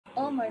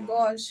Oh my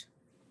gosh.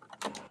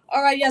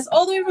 All right, yes,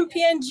 all the way from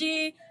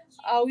PNG,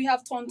 we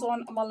have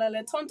Tonton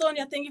Malele. Tonton,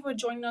 yeah, thank you for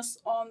joining us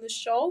on the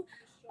show.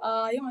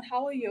 Yeah, man,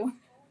 how are you?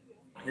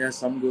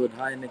 Yes, I'm good.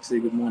 Hi,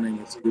 Nixxie. Good morning.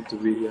 It's good to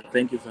be here.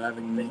 Thank you for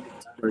having me.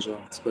 It's a pleasure.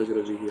 It's a pleasure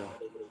to be here.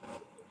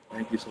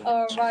 Thank you so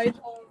All much. right.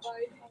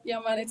 Yeah,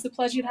 man, it's a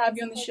pleasure to have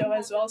you on the show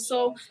as well.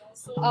 So,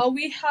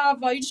 we have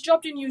you just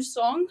dropped a new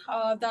song.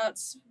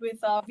 That's with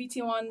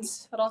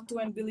VT1's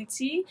Ratu and Billy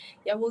T.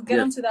 Yeah, we'll get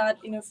Yes. onto that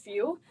in a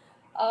few.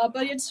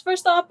 But it's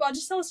first up.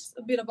 Just tell us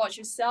a bit about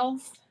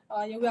yourself.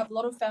 Yeah, we have a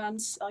lot of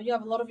fans. You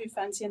have a lot of your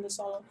fans here in the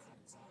solo.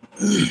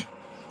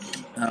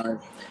 Uh,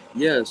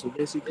 yeah, so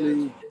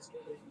basically,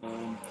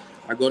 um,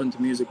 I got into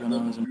music when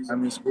I was in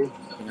primary school.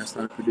 I think I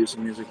started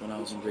producing music when I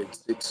was in grade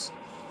six.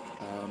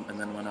 And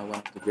then when I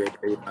went to grade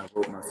eight, I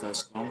wrote my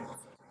first song.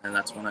 And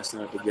that's when I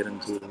started to get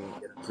into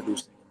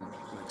producing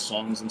like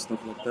songs and stuff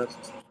like that.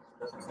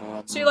 So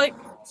Um,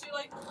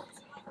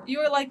 you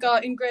were like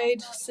in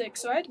grade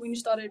six, right, when you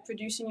started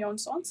producing your own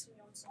songs.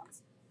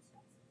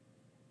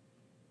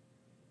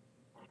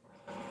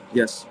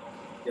 yes,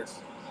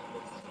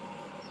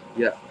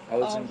 yeah, I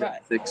was All in grade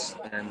right. six,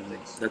 and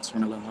that's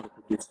when I learned how to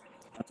produce.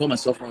 I taught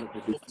myself how to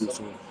produce too,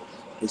 so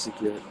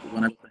basically,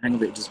 when I got the hang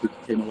of it, it just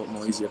became a lot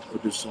more easier to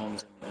produce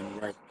songs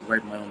and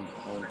write my own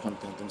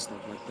content and stuff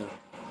like that.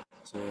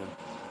 So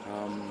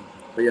yeah,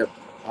 but yeah,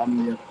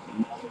 I'm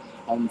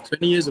I'm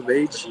 20 years of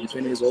age. I'm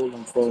 20 years old.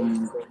 I'm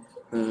from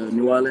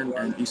New Ireland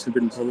and East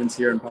Lupin province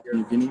here in Papua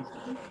New Guinea.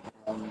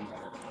 Um,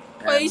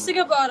 Oh, you and sing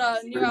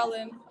about New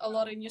Ireland a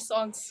lot in your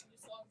songs.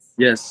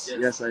 yes,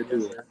 I do.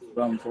 That's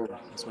where I'm from.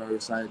 That's where I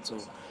reside. So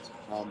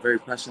I'm very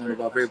passionate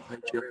about, very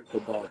patriotic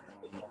about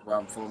where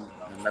I'm from,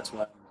 and that's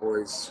why I'm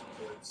always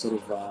sort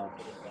of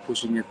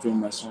pushing it through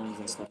my songs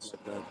and stuff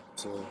like that.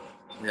 So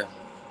yeah,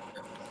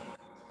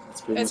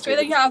 that's pretty It's much great it.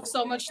 that you have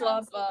so much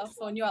love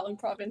for New Ireland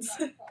province.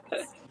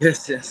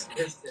 Yes,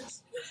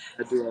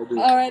 I do.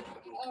 All right.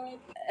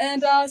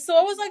 And so,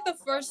 what was like the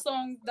first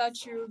song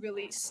that you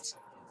released?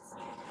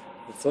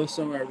 The first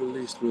song I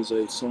released was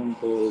a song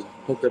called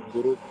Pocket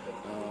Buruk.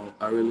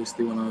 I released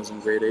it when I was in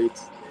grade eight.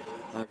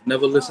 I've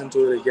never Oh. listened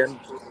to it again.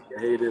 I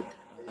hate it.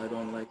 I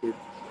don't like it.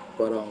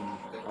 But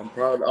I'm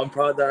proud. I'm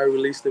proud that I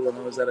released it when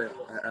I was at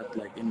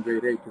like in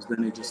grade eight, because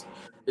then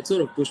it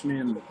sort of pushed me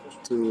in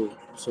to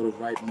sort of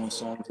write more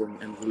songs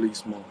and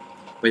release more.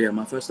 But yeah,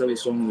 my first ever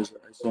song was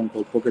a song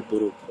called Pocket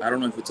Buruk. I don't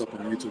know if it's up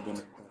on YouTube or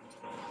not,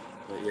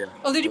 but yeah,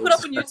 Oh, did that you put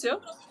up was. on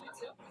YouTube?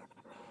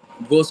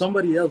 Well,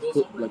 somebody else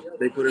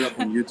they put it up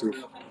on YouTube.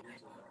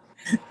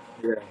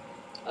 Yeah,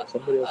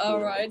 somebody else put All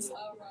it up. right.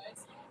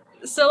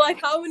 So, like,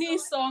 how many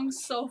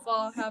songs so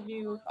far have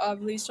you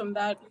released from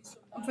that?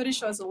 I'm pretty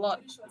sure it's a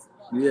lot.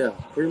 Yeah,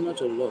 pretty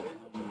much a lot.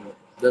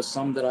 There's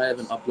some that I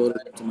haven't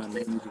uploaded to my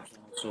main YouTube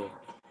channel, so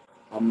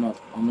I'm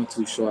not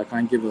too sure. I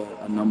can't give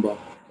a number of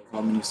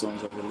how many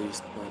songs I've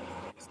released,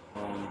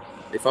 but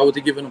if I were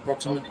to give an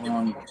approximate,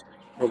 around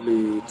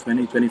probably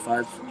 20,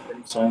 25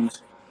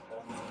 songs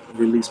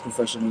released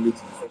professionally.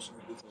 So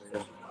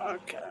yeah.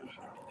 Okay.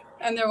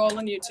 And they're all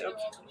on YouTube.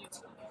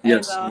 And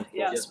Yes.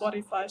 yeah,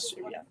 Spotify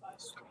stream. Yeah.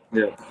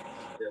 Yeah.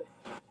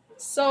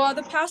 So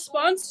the past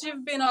months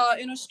you've been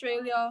in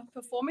Australia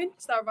performing.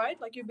 Is that right?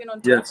 Like you've been on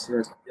tour. Yes.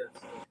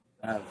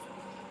 I have.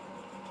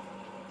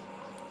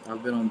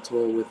 I've been on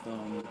tour with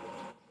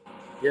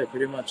yeah,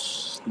 pretty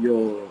much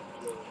the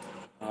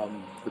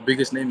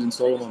biggest names in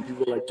Solomon,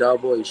 people like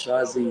Jarboy,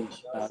 Shazi,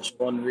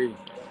 Sean Ray.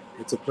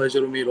 It's a pleasure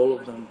to meet all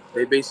of them.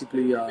 They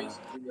basically,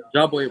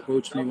 Jarboy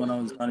approached me when I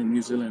was down in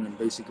New Zealand, and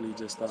basically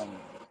just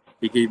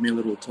he gave me a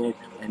little talk,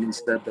 and he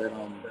said that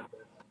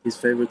his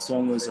favorite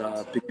song was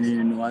 "Picking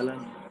in New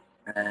Island,"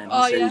 and he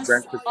Oh said he yes.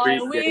 drank for Oh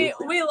free. yeah.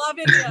 Yeah, We love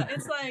it here.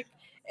 It's like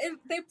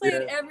they play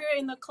it yeah, everywhere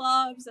in the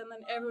clubs, and then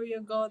everywhere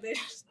you go, they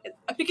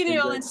picking New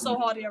Orleans is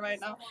exactly. so hot here right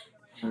now.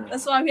 Yeah,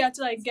 That's why we had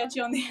to like get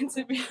you on the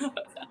interview.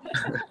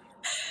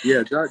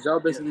 yeah. Jar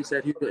basically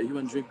said he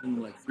went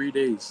drinking like 3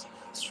 days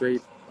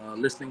straight,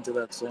 listening to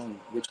that song,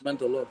 which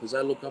meant a lot because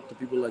I look up to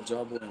people like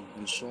Jarboy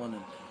and Sean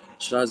and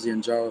Shazi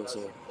and Jara.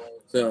 So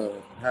to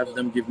have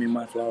them give me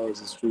my flowers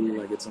is truly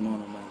like it's an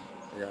honor, man.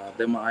 Yeah,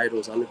 they're my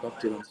idols. I look up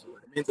to them. So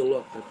it means a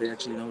lot that they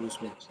actually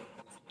notice me.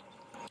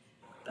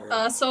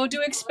 Yeah. So do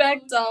you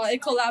expect a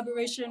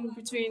collaboration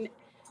between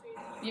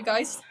you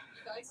guys,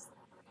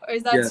 or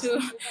is that Yes. too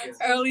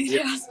early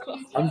Yeah. to ask for?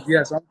 I'm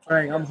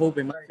trying. I'm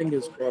hoping. My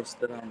fingers crossed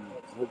that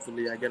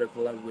hopefully I get a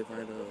collab with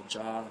either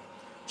Jar,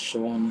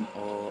 Sean,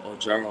 or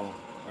Jaro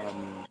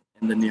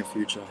in the near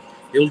future.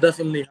 It'll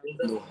definitely happen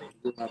though. It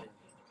will happen.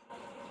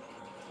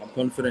 I'm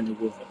confident it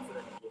will.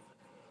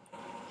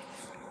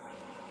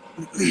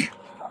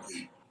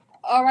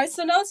 All right,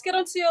 so now let's get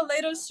on to your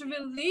latest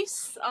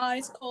release.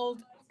 It's called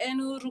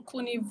Enu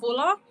Rukuni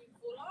Vula.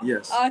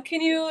 Yes.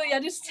 Can you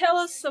just tell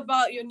us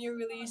about your new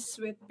release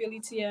with Billy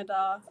T and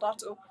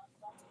Ratu?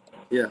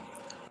 Yeah.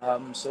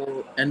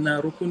 So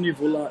Enna Rukuni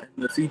Vula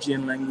in the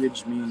Fijian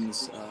language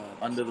means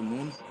under the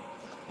moon.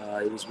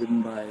 It was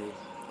written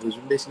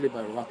basically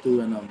by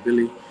Ratu and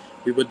Billy.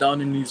 We were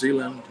down in New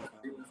Zealand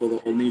for the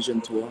All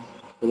Nation tour,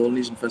 for the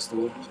All-Nation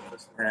Festival,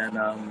 and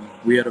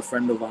we had a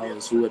friend of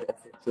ours who had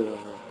offered to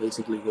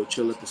basically go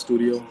chill at the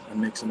studio and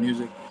make some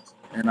music,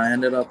 and I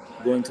ended up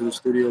going to the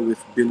studio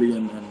with Billy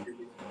and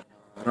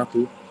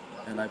Ratu,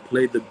 and I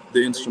played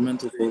the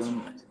instrumental for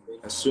them. And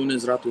as soon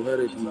as Ratu heard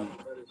it,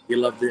 he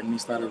loved it and he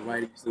started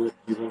writing to it.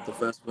 He wrote the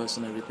first verse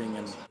and everything,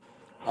 and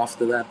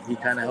after that, he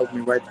kind of helped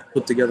me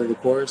put together the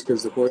chorus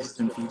because the chorus is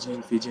in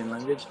Fijian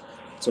language.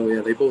 So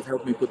yeah, they both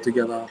helped me put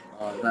together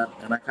that,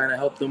 and I kind of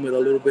helped them with a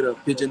little bit of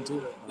Pidgin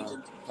too,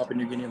 Papua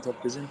New Guinean Top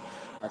Pidgin.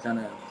 I kind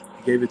of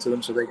gave it to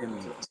them so they can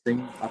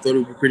sing. I thought it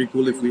would be pretty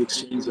cool if we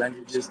exchanged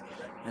languages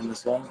in the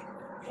song.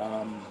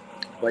 Um,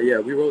 but yeah,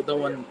 we wrote that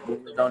one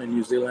when we were down in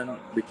New Zealand.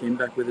 We came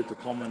back with it to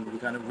Tom and we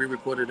kind of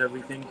re-recorded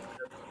everything,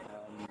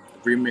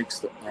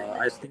 remixed.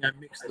 I think I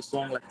mixed the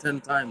song like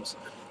 10 times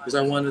because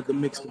I wanted the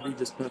mix to be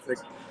just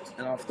perfect.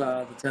 And after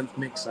the 10th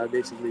mix, I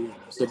basically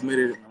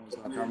submitted it and I was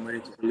like, I'm ready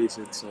to release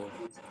it. So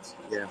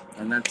yeah,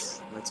 and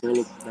that's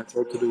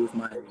all to do with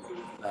my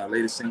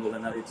latest single,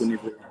 and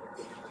Kunivula.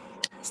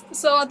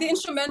 So the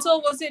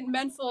instrumental, was it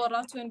meant for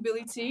Ratu and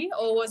Billy T,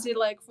 or was it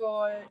like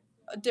for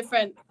a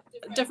different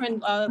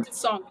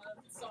song?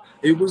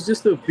 It was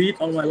just a beat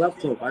on my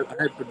laptop. I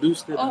had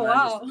produced it Oh and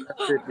I just wow.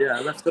 left it. Yeah,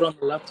 I left it on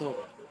the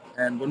laptop.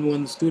 And when we were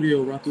in the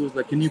studio, Ratu was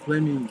like, "Can you play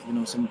me,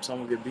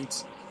 some of your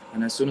beats?"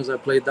 And as soon as I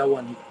played that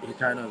one,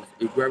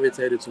 he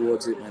gravitated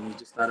towards it and he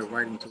just started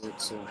writing to it.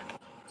 So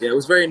yeah, it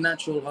was very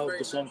natural how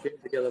the song came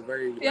together,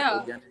 very like Yeah.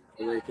 organic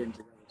the way it came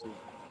together too.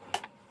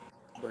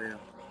 But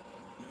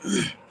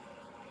yeah.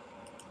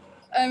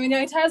 I mean,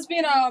 it has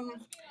been on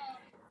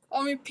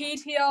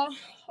repeat here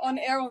on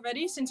air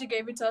already since you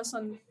gave it to us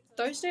on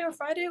Thursday or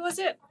Friday, was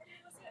it?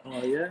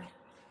 Oh yeah.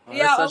 Oh, that's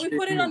Yeah, such we great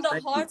put it on news. the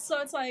Thank you. hot, so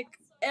it's like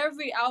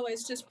every hour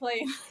it's just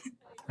playing.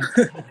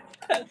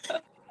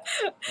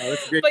 Oh,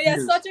 that's great But yeah,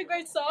 news. such a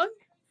great song.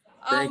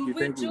 Thank you.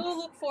 We Thank do you.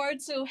 look forward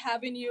to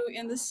having you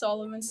in the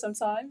Solomon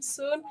sometime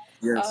soon.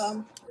 Yes.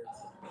 Um,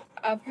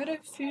 I've heard a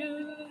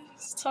few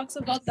talks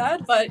about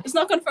that, but it's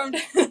not confirmed.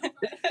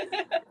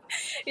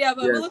 Yeah,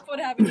 but we Yes. look forward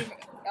to having you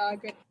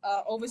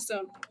over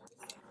soon.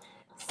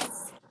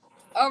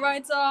 All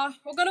right,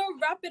 we're gonna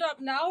wrap it up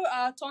now,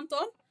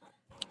 Tonton.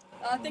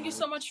 All Thank you right.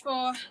 so much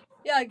for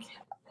yeah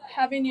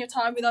having your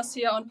time with us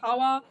here on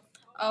Power.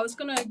 I was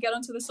gonna get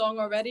onto the song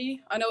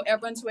already. I know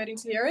everyone's waiting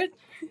to hear it.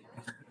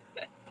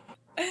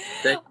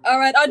 Thank you. All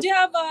right. Do you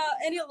have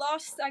any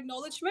last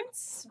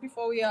acknowledgements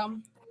before we wrap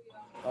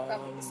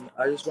up this?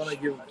 I just want to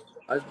give.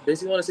 I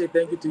basically want to say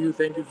thank you to you.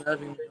 Thank you for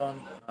having me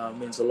on.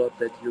 Means a lot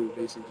that you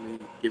basically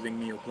giving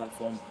me a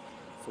platform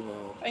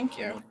for Thank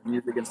you.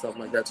 music and stuff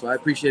like that. So I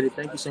appreciate it.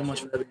 Thank you so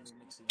much for having me,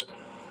 Nixie.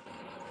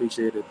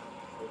 Appreciate it.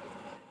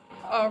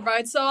 All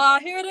right. So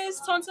here it is,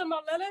 Tonton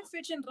Malele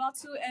featuring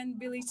Ratu and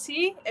Billy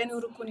T and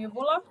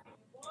Urukunivola.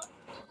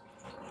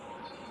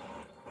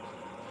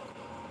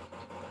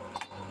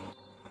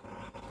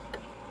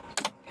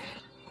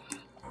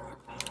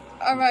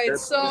 All right.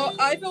 That's So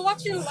if you're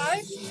watching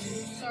live,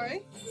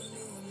 sorry,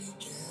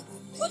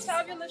 let's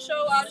have you on the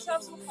show. I'll just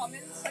have some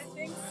comments. I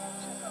think.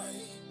 Check out.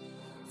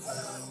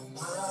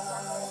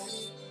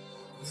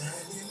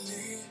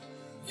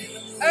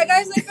 Alright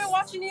guys, if you're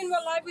watching in real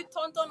live with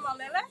Tonton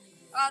Malele,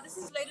 this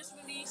is latest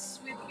release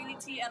with Billy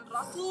T and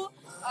Ratu.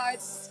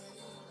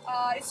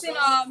 It's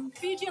in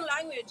Fijian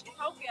language,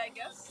 Ihauke I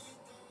guess,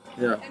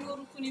 yeah. and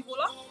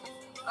Urukunivola,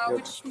 Yep.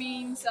 which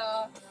means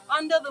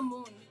under the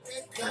moon.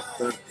 Yes,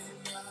 sir.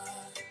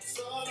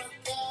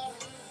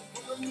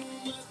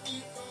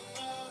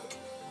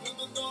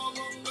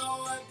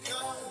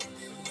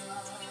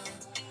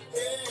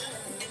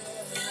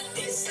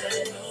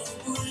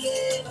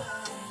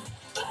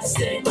 I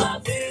say, my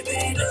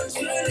baby, don't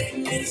you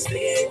leave me,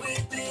 stay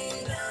with me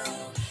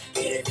now.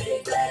 If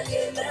it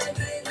doesn't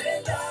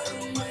baby,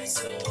 down my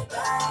soul,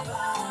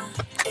 Baba.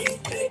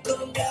 If they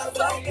come down,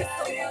 I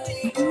got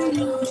it, we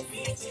go to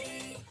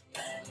Fiji.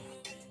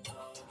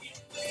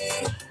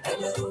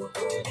 And you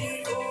could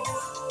be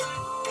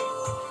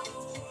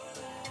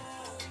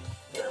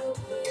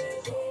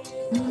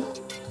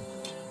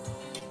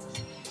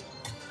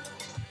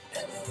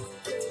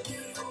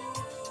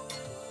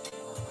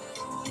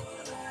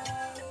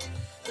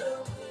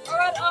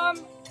Alright,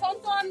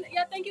 Tonton,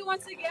 yeah, thank you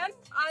once again.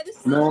 This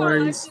is No it for our live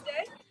worries.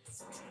 today.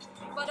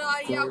 But No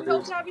yeah, we hope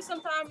worries. to have you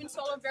sometime in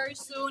solo very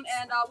soon,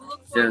 and we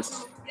look forward Yes,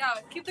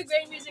 to keep the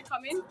great music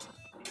coming.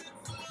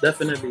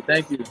 definitely.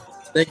 Thank you.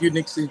 Thank you,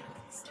 Nixie.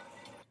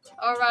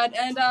 All right,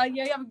 and yeah,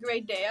 you have a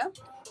great day. Yeah?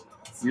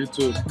 You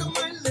too.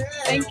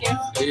 Thank you.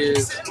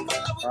 Cheers.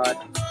 Bye.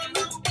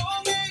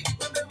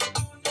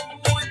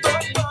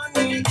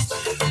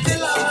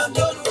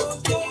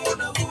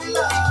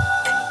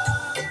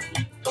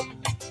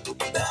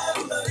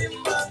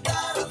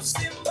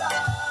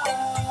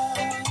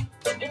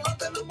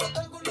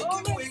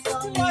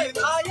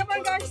 Yeah,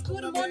 my guys,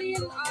 good morning.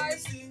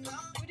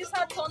 We just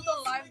had Tonton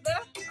live there.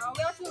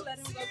 We have to let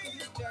him go because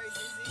he's very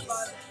busy.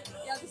 But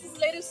yeah, this is the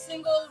latest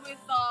single with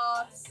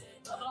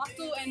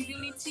Ratu and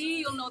Billy T.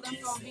 You'll know them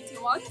from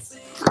BT1.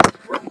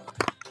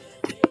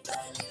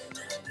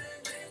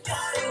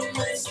 Good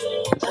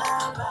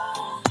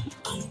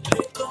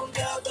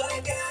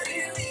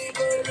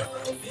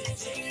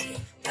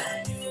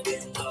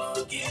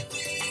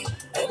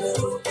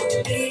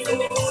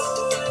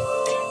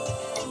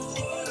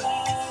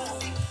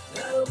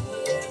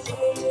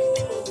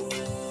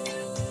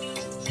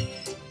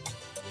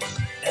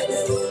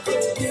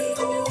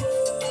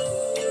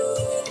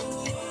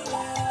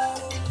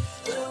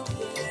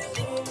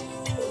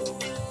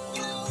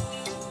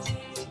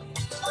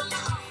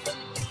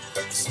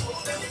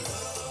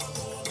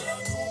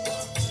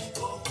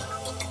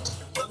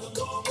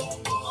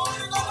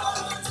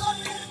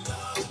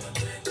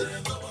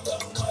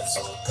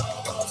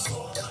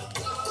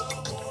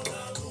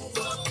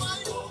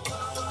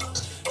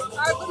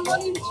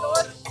morning,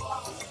 George.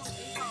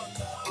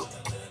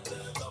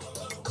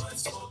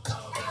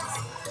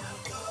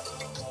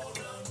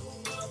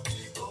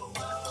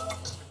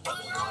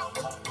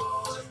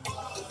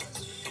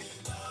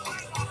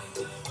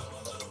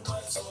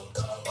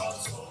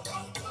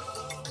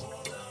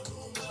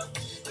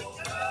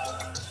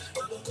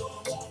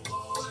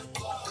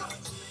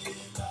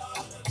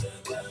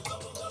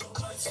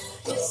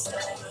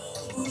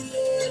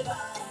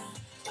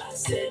 I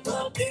said,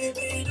 my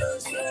baby,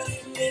 don't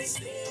you me,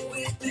 stay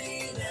with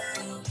me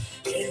now.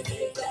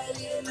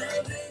 Everybody in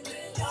my baby,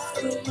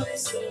 out of my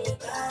soul,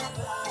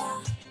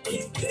 Baba.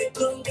 If they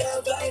don't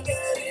get back,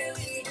 I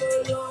really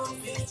go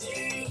long with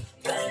you.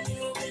 Can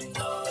you be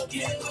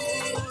forgive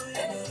me?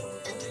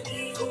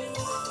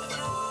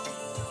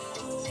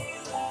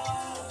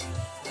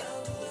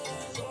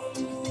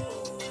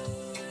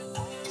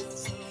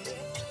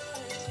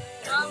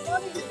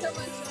 Morning, so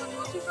much.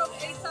 Watching from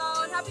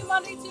A-Town. Happy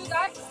Monday to you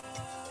guys.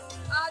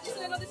 Just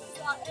so you know, this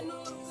is Enu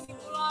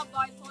Kunikula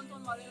by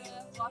Tonton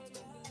Malele,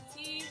 Watu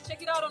BT.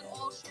 Check it out on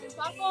all streaming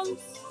platforms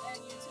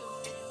and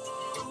YouTube.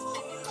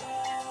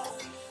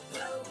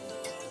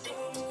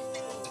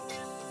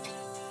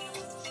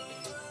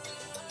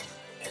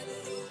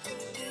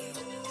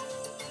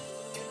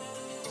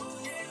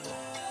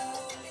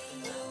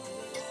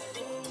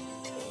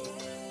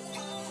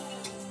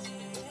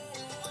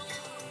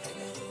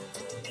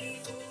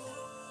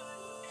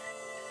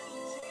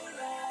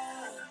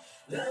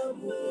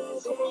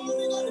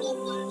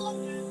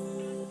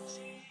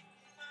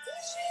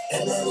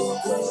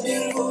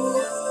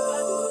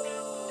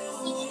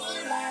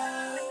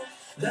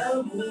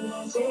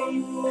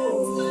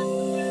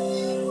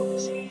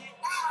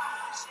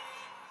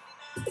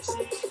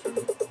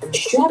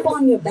 Strap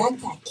on your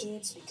backpack,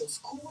 kids, because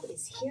school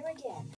is here again.